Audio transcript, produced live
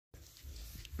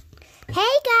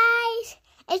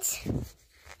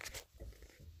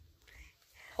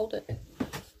Hold it.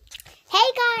 Hey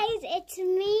guys, it's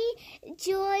me,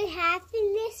 Joy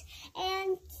Happiness,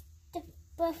 and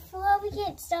before we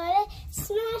get started,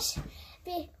 smash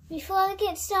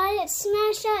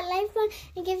that like button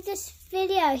and give this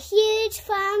video a huge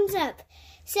thumbs up.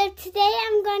 So today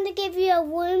I'm going to give you a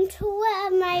room tour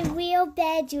of my real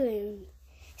bedroom.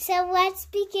 So let's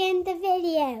begin the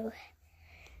video.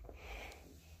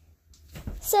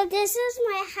 So this is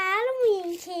my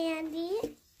Halloween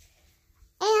candy.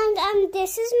 And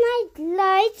this is my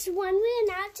lights. When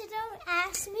we're out, so don't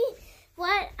ask me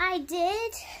what I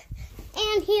did.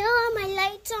 And here are my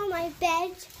lights on my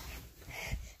bed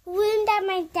room that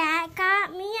my dad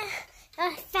got me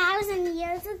 1,000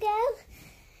 years ago.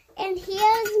 And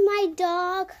here's my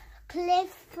dog,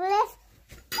 Cliff.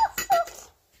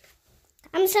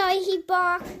 I'm sorry, he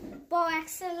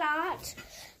barks a lot.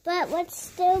 But let's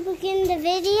still begin the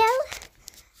video.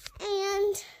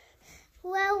 And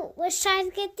well, let's try to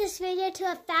get this video to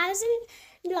 1,000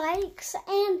 likes,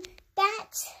 and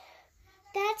that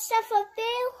stuff up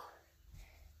there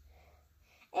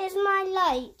is my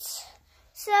lights.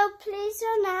 So please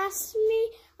don't ask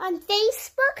me on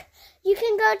Facebook. You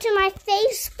can go to my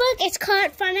Facebook. It's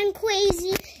called Fun and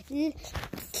Crazy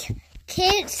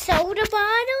Kids Soda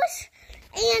Bottles.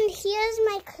 And here's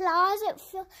my closet,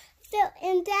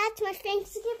 and that's my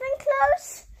Thanksgiving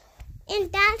clothes.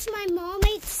 And that's my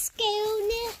mermaid scale.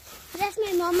 That's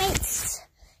my mermaid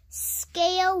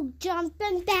scale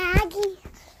jumping baggie.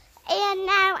 And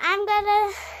now I'm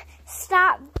gonna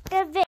stop the video.